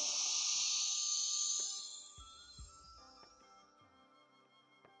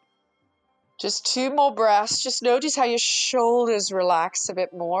 Just 2 more breaths. Just notice how your shoulders relax a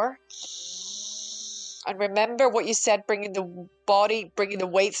bit more. And remember what you said, bringing the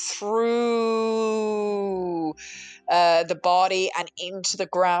weight through the body and into the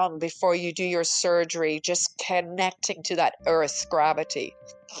ground before you do your surgery. Just connecting to that earth gravity.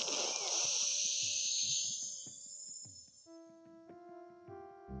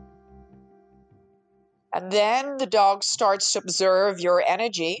 And then the dog starts to observe your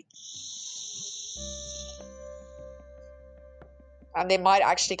energy. And they might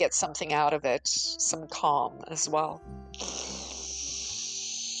actually get something out of it, some calm as well.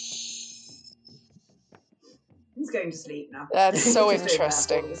 He's going to sleep now. That's so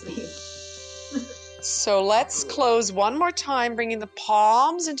interesting. So let's close one more time, bringing the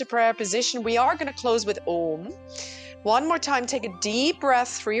palms into prayer position. We are going to close with Om. One more time, take a deep breath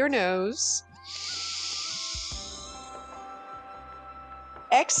through your nose.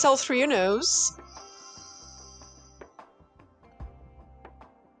 Exhale through your nose.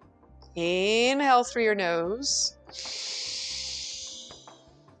 Inhale through your nose.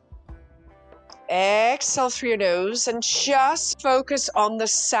 Exhale through your nose and just focus on the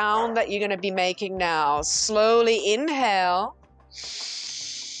sound that you're going to be making now. Slowly inhale.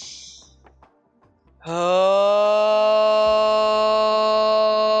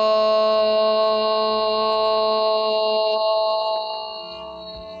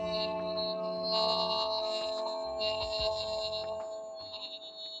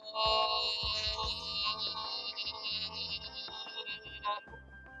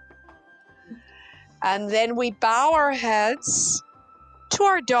 And then we bow our heads to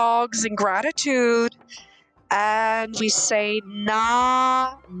our dogs in gratitude and we say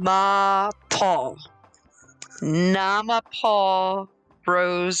Namapaw. Namapaw,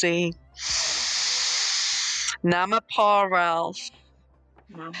 Rosie. Namapaw, Ralph.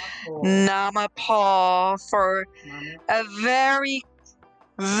 Namapaw for a very,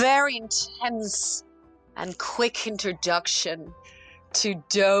 very intense and quick introduction to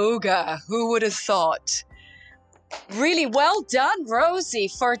Doga. Who would have thought? Really well done, Rosie,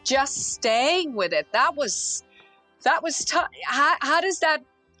 for just staying with it. That was tough. How does that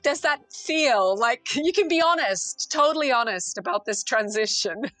feel? Like, you can be honest, totally honest about this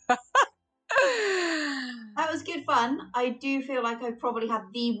transition. That was good fun. I do feel like I probably had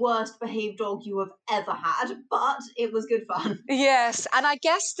the worst behaved dog you have ever had, but it was good fun. Yes, and I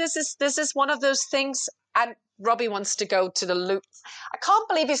guess this is one of those things. And Robbie wants to go to the loo. I can't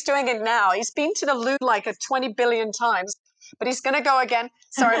believe he's doing it now. He's been to the loo like 20 billion times, but he's going to go again.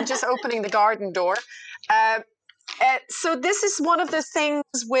 Sorry, I'm just opening the garden door. So this is one of the things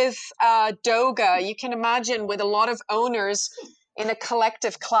with Doga. You can imagine with a lot of owners in a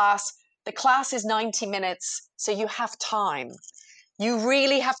collective class, the class is 90 minutes, so you have time. You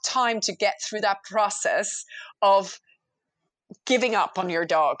really have time to get through that process of giving up on your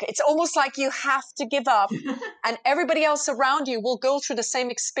dog. It's almost like you have to give up and everybody else around you will go through the same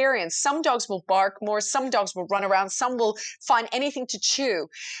experience. Some dogs will bark more, some dogs will run around, some will find anything to chew.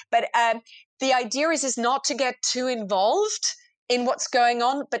 But the idea is not to get too involved in what's going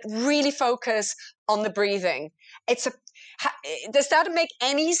on, but really focus on the breathing. Does that make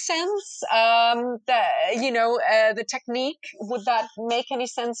any sense? The technique, would that make any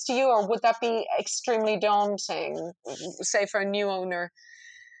sense to you, or would that be extremely daunting, say for a new owner,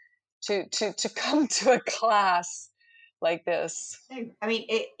 to come to a class like this? I mean,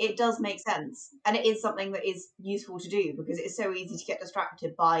 it does make sense, and it is something that is useful to do because it's so easy to get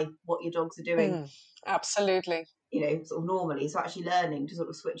distracted by what your dogs are doing. Absolutely. Sort of normally. So actually learning to sort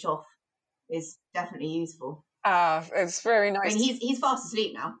of switch off is definitely useful. It's very nice. I mean, he's fast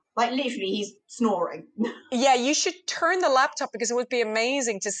asleep now. Like, literally, he's snoring. Yeah, you should turn the laptop because it would be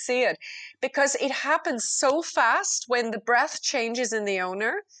amazing to see it. Because it happens so fast when the breath changes in the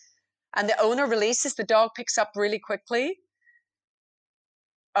owner and the owner releases, the dog picks up really quickly.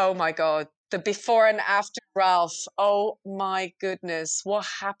 Oh my God. The before and after Ralph. Oh my goodness. What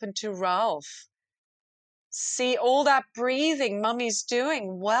happened to Ralph? See all that breathing Mummy's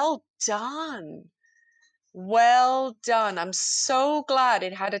doing. Well done. Well done. I'm so glad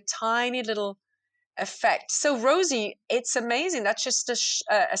it had a tiny little effect. So, Rosie, it's amazing. That's just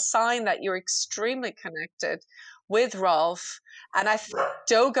a sign that you're extremely connected with Ralph. And I think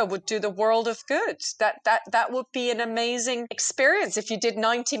Doga would do the world of good. That would be an amazing experience if you did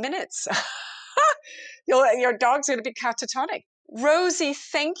 90 minutes. Your dog's going to be catatonic. Rosie,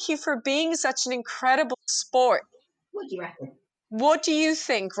 thank you for being such an incredible sport. What do you reckon? What do you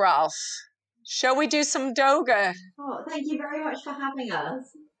think, Ralph? Shall we do some Doga? Oh, thank you very much for having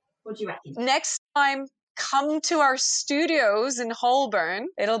us. What do you reckon? Next time, come to our studios in Holborn.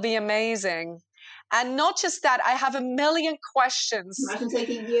 It'll be amazing. And not just that, I have a million questions. Imagine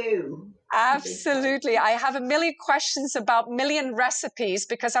taking you. Absolutely. I have a million questions about million recipes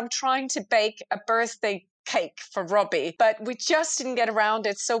because I'm trying to bake a birthday cake for Robbie, but we just didn't get around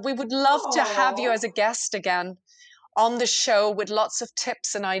it. So we would love to have you as a guest again on the show with lots of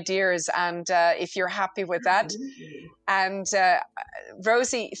tips and ideas. And if you're happy with that. And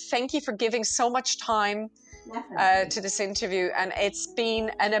Rosie, thank you for giving so much time to this interview, and it's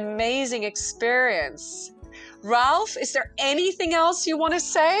been an amazing experience. Ralph, is there anything else you want to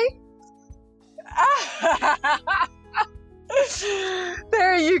say?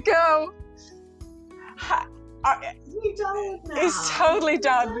 There you go. You're tired now. It's totally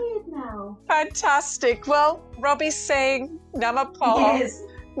done. You're tired now. Fantastic. Well, Robbie's saying Namapo. Yes.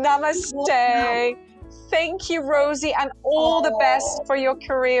 Namaste. Thank you, Rosie, and all the best for your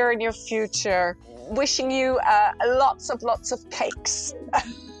career and your future. Wishing you lots of cakes.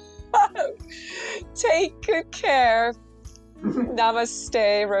 Take good care.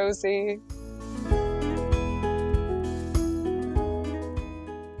 Namaste, Rosie.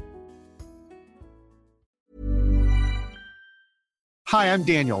 Hi, I'm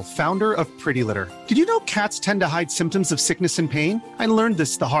Daniel, founder of Pretty Litter. Did you know cats tend to hide symptoms of sickness and pain? I learned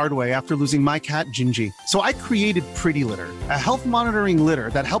this the hard way after losing my cat, Gingy. So I created Pretty Litter, a health monitoring litter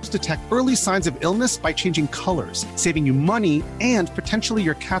that helps detect early signs of illness by changing colors, saving you money and potentially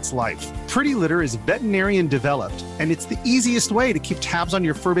your cat's life. Pretty Litter is veterinarian developed, and it's the easiest way to keep tabs on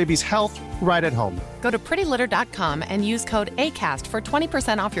your fur baby's health right at home. Go to prettylitter.com and use code ACAST for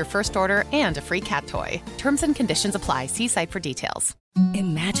 20% off your first order and a free cat toy. Terms and conditions apply. See site for details.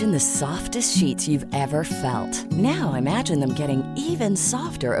 Imagine the softest sheets you've ever felt. Now imagine them getting even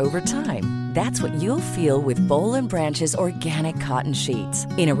softer over time. That's what you'll feel with Boll & Branch's organic cotton sheets.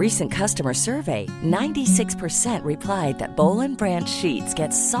 In a recent customer survey, 96% replied that Boll & Branch sheets get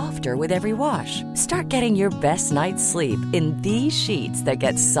softer with every wash. Start getting your best night's sleep in these sheets that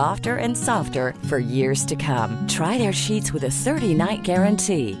get softer and softer for years to come. Try their sheets with a 30-night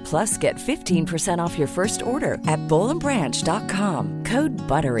guarantee. Plus, get 15% off your first order at bollandbranch.com. Code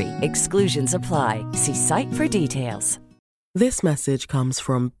BUTTERY. Exclusions apply. See site for details. This message comes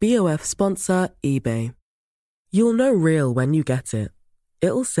from BOF sponsor eBay. You'll know real when you get it.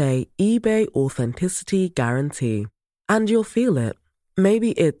 It'll say eBay Authenticity Guarantee. And you'll feel it.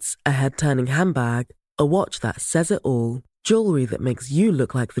 Maybe it's a head-turning handbag, a watch that says it all, jewelry that makes you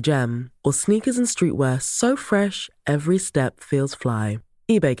look like the gem, or sneakers and streetwear so fresh every step feels fly.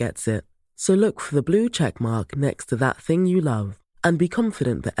 eBay gets it. So look for the blue check mark next to that thing you love. And be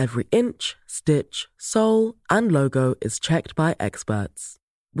confident that every inch, stitch, sole, and logo is checked by experts.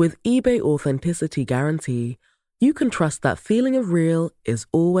 With eBay Authenticity Guarantee, you can trust that feeling of real is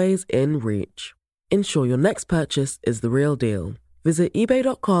always in reach. Ensure your next purchase is the real deal. Visit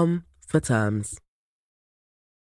eBay.com for terms.